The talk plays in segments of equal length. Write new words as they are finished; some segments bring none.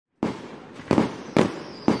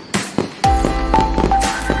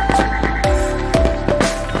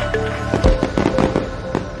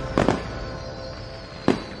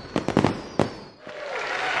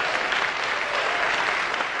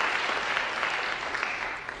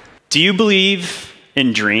Do you believe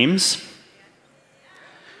in dreams?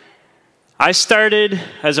 I started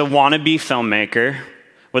as a wannabe filmmaker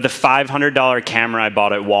with a $500 camera I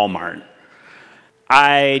bought at Walmart.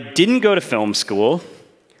 I didn't go to film school.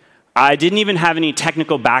 I didn't even have any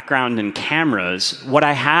technical background in cameras. What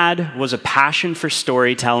I had was a passion for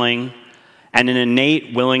storytelling and an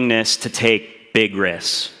innate willingness to take big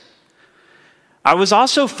risks. I was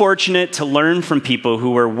also fortunate to learn from people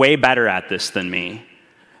who were way better at this than me.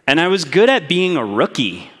 And I was good at being a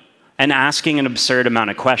rookie and asking an absurd amount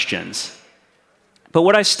of questions. But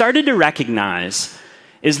what I started to recognize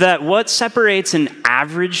is that what separates an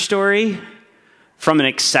average story from an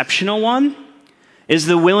exceptional one is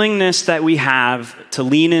the willingness that we have to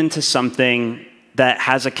lean into something that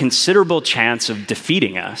has a considerable chance of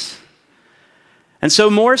defeating us. And so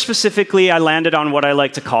more specifically, I landed on what I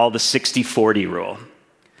like to call the 60-40 rule.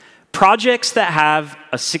 Projects that have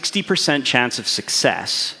a 60% chance of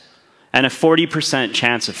success and a 40%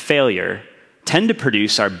 chance of failure tend to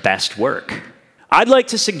produce our best work. I'd like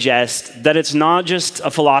to suggest that it's not just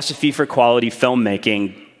a philosophy for quality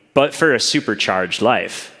filmmaking, but for a supercharged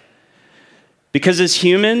life. Because as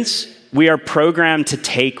humans, we are programmed to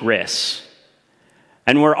take risks,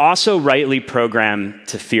 and we're also rightly programmed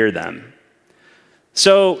to fear them.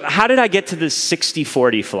 So how did I get to this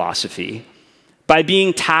 60-40 philosophy? By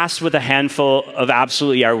being tasked with a handful of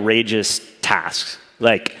absolutely outrageous tasks,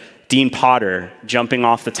 like Dean Potter jumping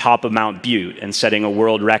off the top of Mount Butte and setting a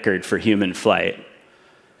world record for human flight,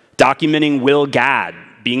 documenting Will Gadd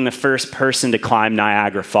being the first person to climb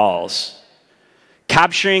Niagara Falls,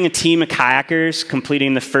 capturing a team of kayakers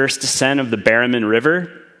completing the first descent of the Barraman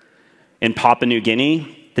River in Papua New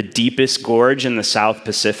Guinea, the deepest gorge in the South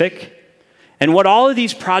Pacific. And what all of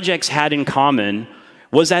these projects had in common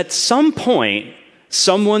was at some point,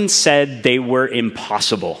 someone said they were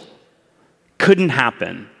impossible. Couldn't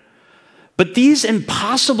happen. But these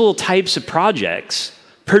impossible types of projects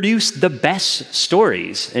produce the best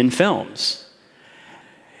stories in films.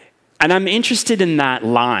 And I'm interested in that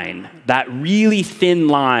line, that really thin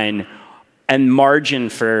line and margin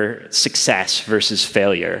for success versus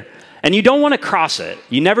failure. And you don't want to cross it.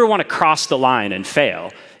 You never want to cross the line and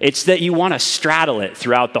fail. It's that you want to straddle it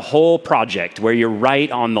throughout the whole project where you're right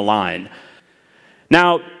on the line.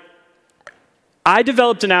 Now, I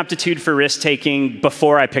developed an aptitude for risk-taking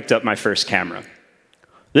before I picked up my first camera.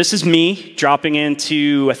 This is me dropping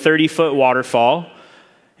into a 30-foot waterfall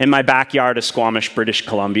in my backyard of Squamish, British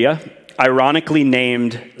Columbia, ironically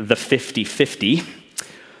named the 50-50.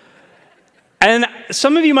 And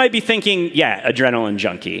some of you might be thinking, yeah, adrenaline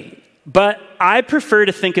junkie. But I prefer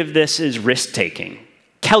to think of this as risk-taking,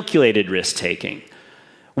 calculated risk-taking.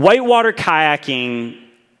 Whitewater kayaking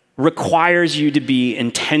requires you to be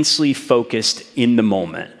intensely focused in the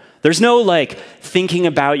moment. There's no like thinking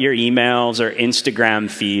about your emails or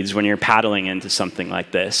Instagram feeds when you're paddling into something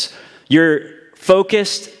like this. You're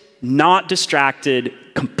focused, not distracted,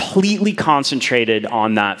 completely concentrated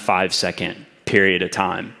on that 5-second period of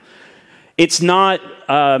time. It's not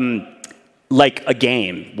like a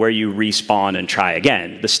game where you respawn and try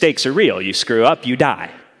again. The stakes are real. You screw up, you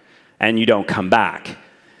die, and you don't come back.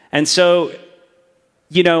 And so,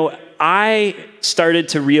 you know, I started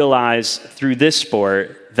to realize through this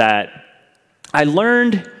sport that I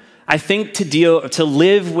learned, I think, to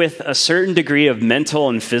live with a certain degree of mental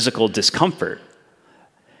and physical discomfort.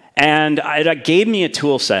 And it gave me a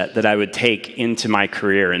tool set that I would take into my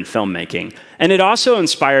career in filmmaking. And it also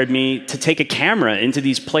inspired me to take a camera into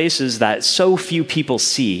these places that so few people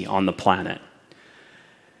see on the planet.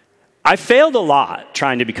 I failed a lot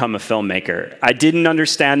trying to become a filmmaker. I didn't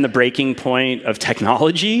understand the breaking point of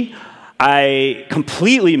technology. I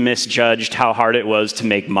completely misjudged how hard it was to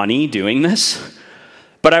make money doing this.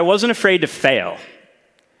 But I wasn't afraid to fail.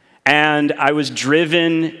 And I was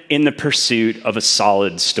driven in the pursuit of a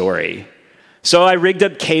solid story. So I rigged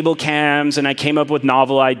up cable cams and I came up with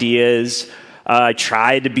novel ideas. I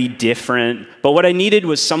tried to be different. But what I needed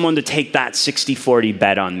was someone to take that 60-40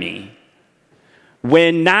 bet on me.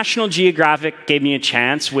 When National Geographic gave me a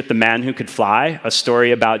chance with The Man Who Could Fly, a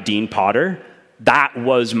story about Dean Potter, that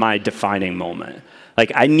was my defining moment.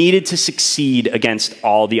 Like, I needed to succeed against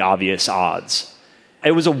all the obvious odds.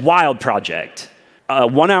 It was a wild project. A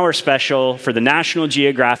 1-hour special for the National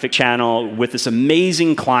Geographic Channel with this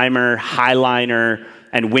amazing climber, highliner,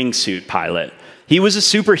 and wingsuit pilot. He was a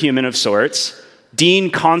superhuman of sorts.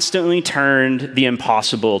 Dean constantly turned the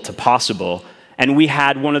impossible to possible, and we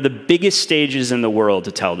had one of the biggest stages in the world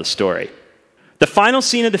to tell the story. The final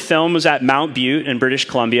scene of the film was at Mount Butte in British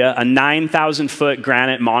Columbia, a 9,000-foot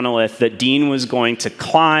granite monolith that Dean was going to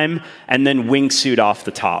climb and then wingsuit off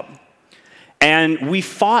the top. And we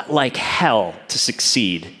fought like hell to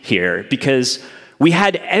succeed here because we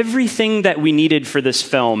had everything that we needed for this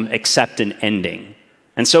film except an ending.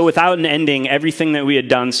 And so without an ending, everything that we had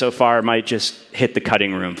done so far might just hit the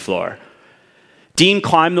cutting room floor. Dean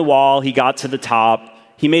climbed the wall, he got to the top,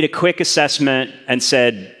 he made a quick assessment and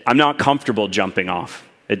said, "I'm not comfortable jumping off.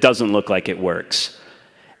 It doesn't look like it works."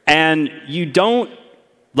 And you don't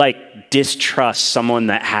distrust someone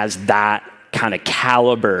that has that kind of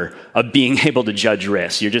caliber of being able to judge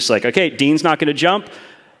risks. You're just like, okay, Dean's not gonna jump.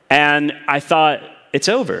 And I thought, it's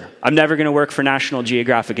over. I'm never gonna work for National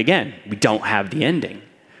Geographic again. We don't have the ending.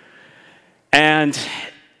 And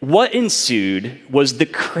what ensued was the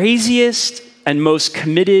craziest and most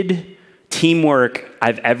committed teamwork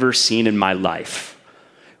I've ever seen in my life.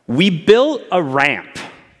 We built a ramp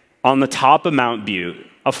on the top of Mount Butte,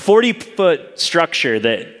 a 40-foot structure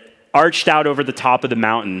that arched out over the top of the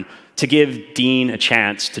mountain to give Dean a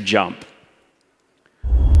chance to jump.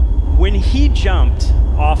 When he jumped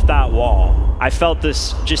off that wall, I felt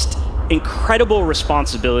this just incredible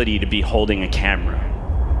responsibility to be holding a camera.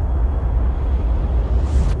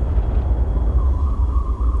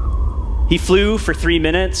 He flew for 3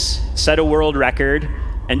 minutes, set a world record,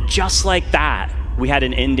 and just like that, we had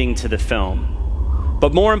an ending to the film.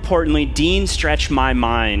 But more importantly, Dean stretched my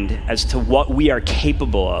mind as to what we are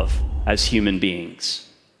capable of as human beings.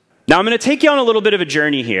 Now, I'm going to take you on a little bit of a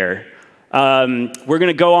journey here. We're going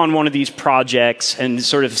to go on one of these projects and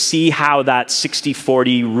sort of see how that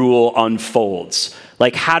 60-40 rule unfolds,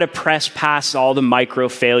 like how to press past all the micro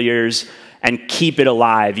failures and keep it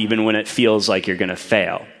alive even when it feels like you're going to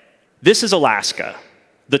fail. This is Alaska,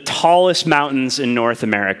 the tallest mountains in North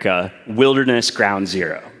America, wilderness ground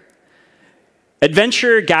zero.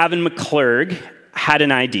 Adventurer Gavin McClurg had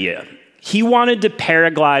an idea. He wanted to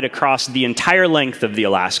paraglide across the entire length of the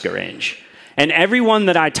Alaska Range. And everyone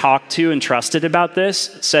that I talked to and trusted about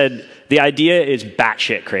this said the idea is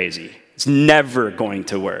batshit crazy. It's never going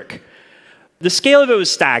to work. The scale of it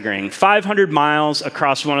was staggering. 500 miles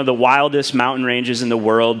across one of the wildest mountain ranges in the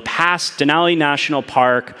world, past Denali National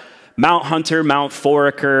Park, Mount Hunter, Mount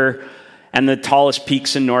Foraker, and the tallest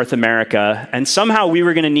peaks in North America. And somehow we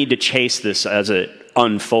were going to need to chase this as it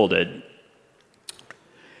unfolded.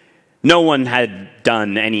 No one had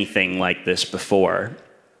done anything like this before.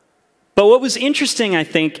 But what was interesting, I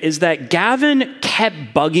think, is that Gavin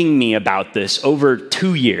kept bugging me about this over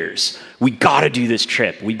 2 years. We gotta do this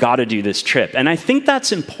trip, we gotta do this trip. And I think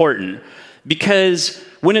that's important because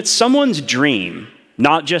when it's someone's dream,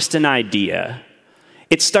 not just an idea,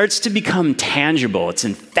 it starts to become tangible, it's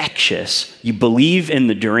infectious. You believe in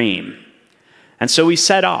the dream. And so we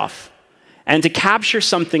set off. And to capture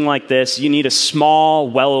something like this, you need a small,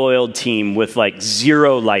 well-oiled team with like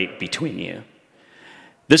zero light between you.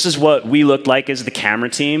 This is what we looked like as the camera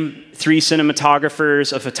team. 3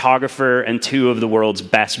 cinematographers, a photographer, and 2 of the world's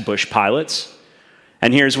best bush pilots.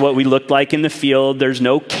 And here's what we looked like in the field. There's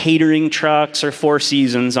no catering trucks or Four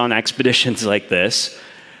Seasons on expeditions like this.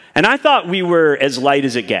 And I thought we were as light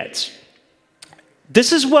as it gets.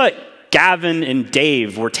 This is what Gavin and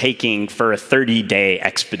Dave were taking for a 30-day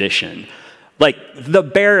expedition. Like the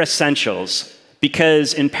bare essentials.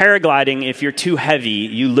 Because in paragliding, if you're too heavy,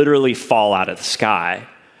 you literally fall out of the sky.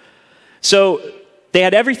 So they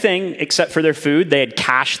had everything except for their food. They had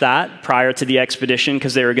cached that prior to the expedition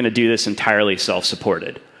because they were going to do this entirely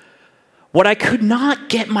self-supported. What I could not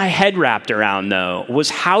get my head wrapped around, though,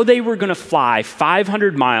 was how they were going to fly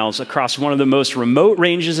 500 miles across one of the most remote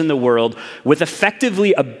ranges in the world with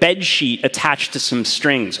effectively a bed sheet attached to some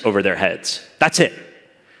strings over their heads. That's it.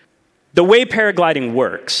 The way paragliding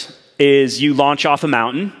works is you launch off a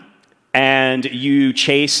mountain and you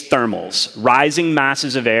chase thermals, rising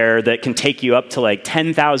masses of air that can take you up to like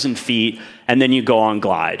 10,000 feet, and then you go on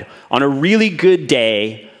glide. On a really good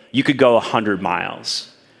day, you could go 100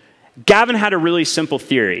 miles. Gavin had a really simple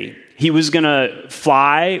theory. He was going to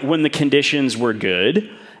fly when the conditions were good,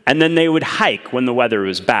 and then they would hike when the weather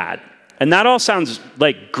was bad. And that all sounds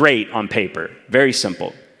like great on paper, very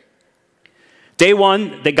simple. Day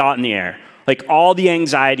 1, they got in the air. Like all the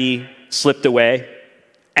anxiety slipped away,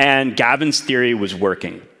 and Gavin's theory was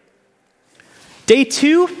working. Day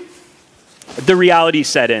 2, the reality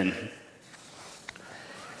set in.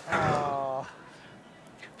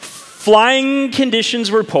 Flying conditions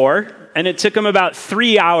were poor, and it took them about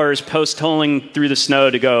 3 hours post-holing through the snow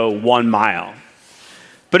to go 1 mile.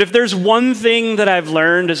 But if there's one thing that I've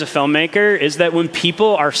learned as a filmmaker is that when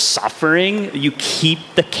people are suffering, you keep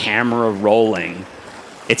the camera rolling.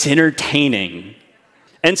 It's entertaining.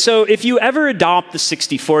 And so if you ever adopt the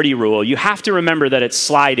 60-40 rule, you have to remember that it's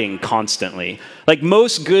sliding constantly. Like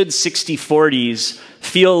most good 60-40s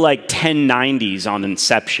feel like 10-90s on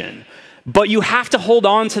inception. But you have to hold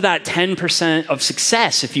on to that 10% of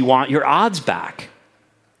success if you want your odds back.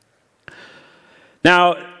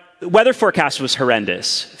 Now, the weather forecast was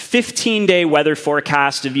horrendous. 15-day weather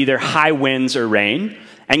forecast of either high winds or rain.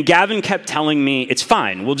 And Gavin kept telling me, it's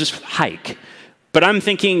fine, we'll just hike. But I'm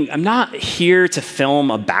thinking, I'm not here to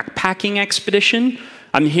film a backpacking expedition.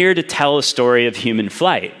 I'm here to tell a story of human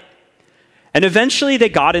flight. And eventually they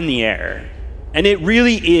got in the air. And it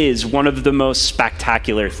really is one of the most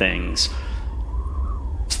spectacular things.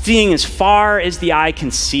 Seeing as far as the eye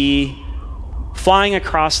can see, flying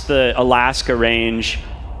across the Alaska range,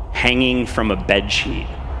 hanging from a bedsheet.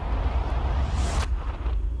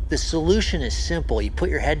 The solution is simple. You put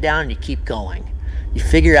your head down and you keep going. You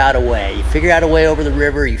figure out a way. You figure out a way over the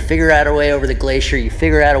river, you figure out a way over the glacier, you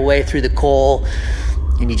figure out a way through the coal,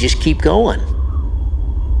 and you just keep going.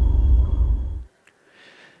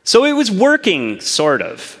 So it was working, sort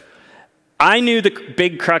of. I knew the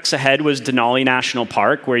big crux ahead was Denali National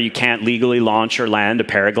Park, where you can't legally launch or land a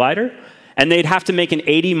paraglider, and they'd have to make an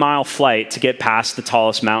 80-mile flight to get past the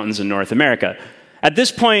tallest mountains in North America. At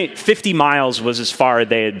this point, 50 miles was as far as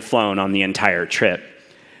they had flown on the entire trip.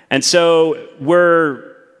 And so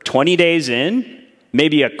we're 20 days in,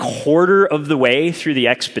 maybe a quarter of the way through the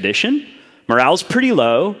expedition. Morale's pretty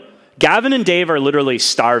low. Gavin and Dave are literally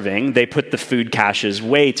starving. They put the food caches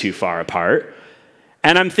way too far apart.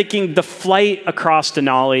 And I'm thinking the flight across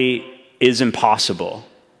Denali is impossible.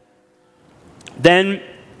 Then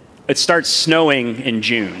it starts snowing in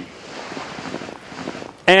June.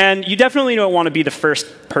 And you definitely don't want to be the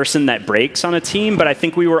first person that breaks on a team, but I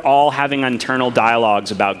think we were all having internal dialogues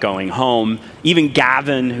about going home. Even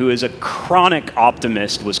Gavin, who is a chronic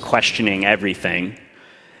optimist, was questioning everything.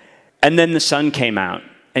 And then the sun came out,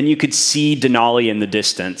 and you could see Denali in the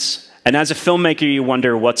distance. And as a filmmaker, you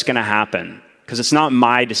wonder what's going to happen, because it's not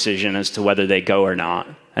my decision as to whether they go or not.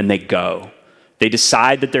 And they go. They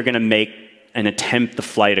decide that they're going to make and attempt the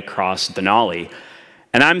flight across Denali.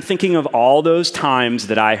 And I'm thinking of all those times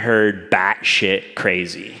that I heard batshit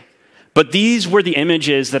crazy. But these were the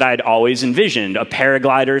images that I'd always envisioned. A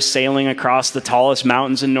paraglider sailing across the tallest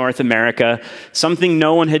mountains in North America, something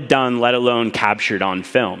no one had done, let alone captured on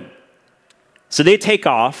film. So they take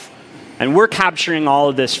off, and we're capturing all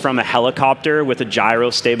of this from a helicopter with a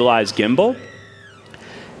gyro-stabilized gimbal,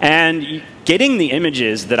 and getting the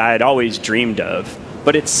images that I had always dreamed of.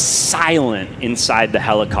 But it's silent inside the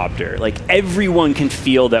helicopter. Like, everyone can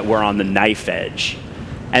feel that we're on the knife edge.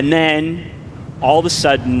 And then, all of a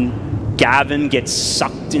sudden, Gavin gets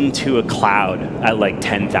sucked into a cloud at like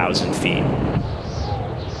 10,000 feet.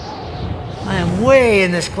 I am way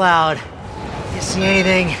in this cloud. Can't see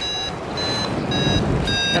anything.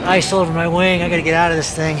 Got ice all over my wing. I gotta get out of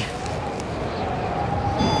this thing.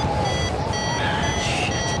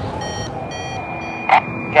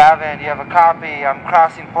 Gavin, do you have a copy? I'm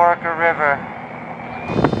crossing Borka River.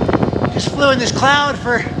 Just flew in this cloud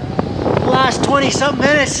for the last 20-something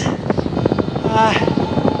minutes.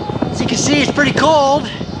 As you can see, it's pretty cold.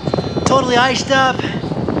 Totally iced up.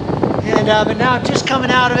 And but now I'm just coming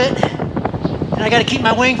out of it. And I gotta keep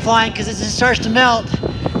my wing flying, because as it starts to melt,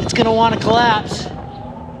 it's gonna want to collapse.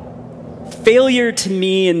 Failure to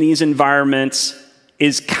me in these environments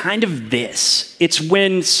is kind of this. It's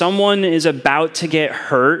when someone is about to get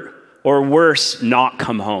hurt, or worse, not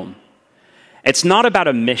come home. It's not about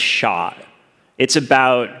a missed shot. It's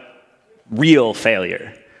about real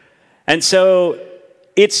failure. And so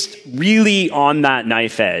it's really on that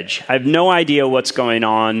knife edge. I have no idea what's going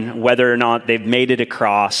on, whether or not they've made it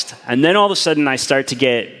across. And then all of a sudden I start to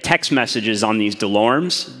get text messages on these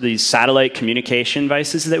DeLormes, these satellite communication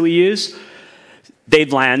devices that we use.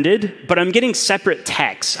 They've landed, but I'm getting separate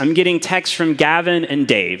texts. I'm getting texts from Gavin and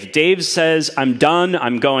Dave. Dave says, I'm done,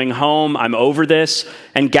 I'm going home, I'm over this.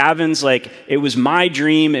 And Gavin's like, it was my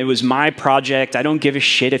dream, it was my project, I don't give a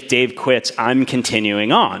shit if Dave quits, I'm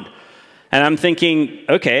continuing on. And I'm thinking,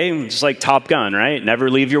 okay, it's like Top Gun, right? Never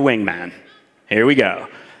leave your wingman. Here we go.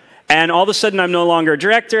 And all of a sudden, I'm no longer a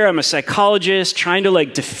director, I'm a psychologist, trying to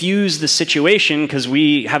like diffuse the situation, because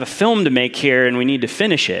we have a film to make here and we need to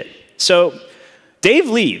finish it. So Dave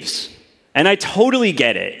leaves, and I totally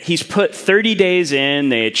get it. He's put 30 days in,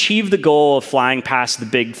 they achieved the goal of flying past the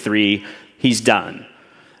big three, he's done.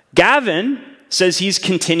 Gavin says he's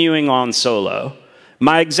continuing on solo.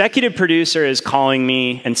 My executive producer is calling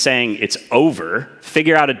me and saying it's over,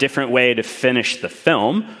 figure out a different way to finish the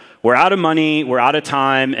film. We're out of money, we're out of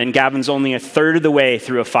time, and Gavin's only a third of the way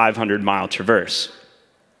through a 500-mile traverse.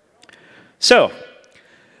 So,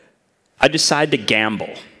 I decide to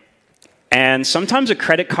gamble. And sometimes a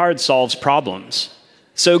credit card solves problems.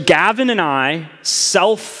 So Gavin and I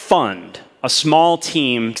self-fund a small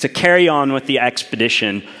team to carry on with the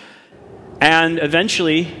expedition. And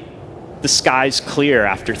eventually, the skies clear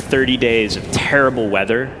after 30 days of terrible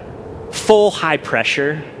weather, full high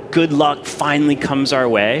pressure, good luck finally comes our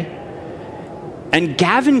way. And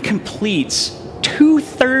Gavin completes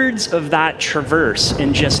 2/3 of that traverse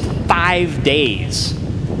in just 5 days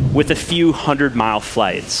with a few 100-mile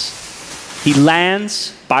flights. He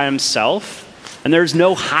lands by himself, and there's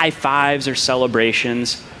no high fives or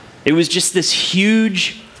celebrations. It was just this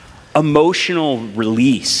huge emotional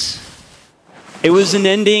release. It was an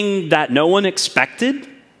ending that no one expected,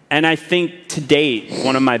 and I think to date,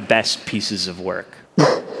 one of my best pieces of work.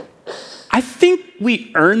 I think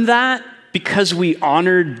we earned that because we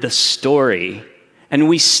honored the story, and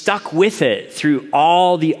we stuck with it through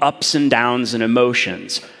all the ups and downs and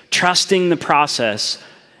emotions, trusting the process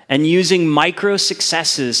and using micro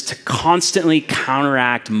successes to constantly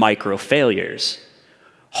counteract micro failures.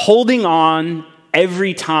 Holding on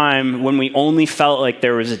every time when we only felt like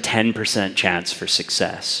there was a 10% chance for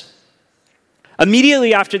success.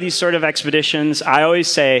 Immediately after these sort of expeditions, I always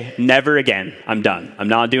say, never again, I'm done. I'm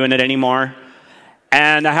not doing it anymore.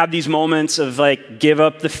 And I have these moments of like, give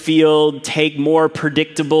up the field, take more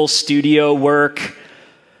predictable studio work.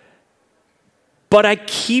 But I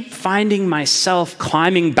keep finding myself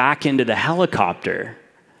climbing back into the helicopter.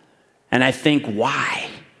 And I think, why?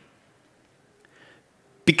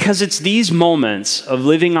 Because it's these moments of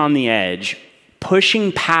living on the edge,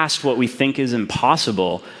 pushing past what we think is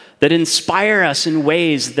impossible, that inspire us in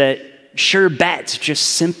ways that sure bets just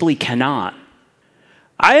simply cannot.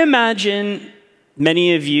 I imagine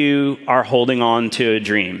many of you are holding on to a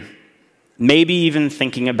dream, maybe even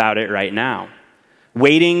thinking about it right now,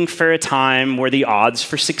 waiting for a time where the odds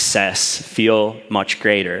for success feel much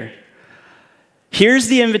greater. Here's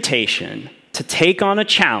the invitation to take on a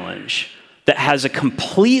challenge that has a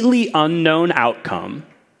completely unknown outcome,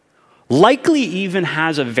 likely even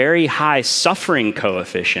has a very high suffering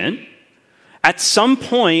coefficient. At some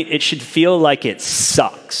point, it should feel like it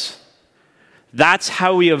sucks. That's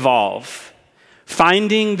how we evolve.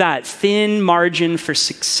 Finding that thin margin for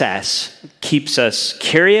success keeps us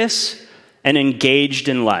curious and engaged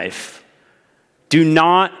in life. Do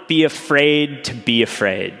not be afraid to be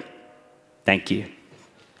afraid. Thank you.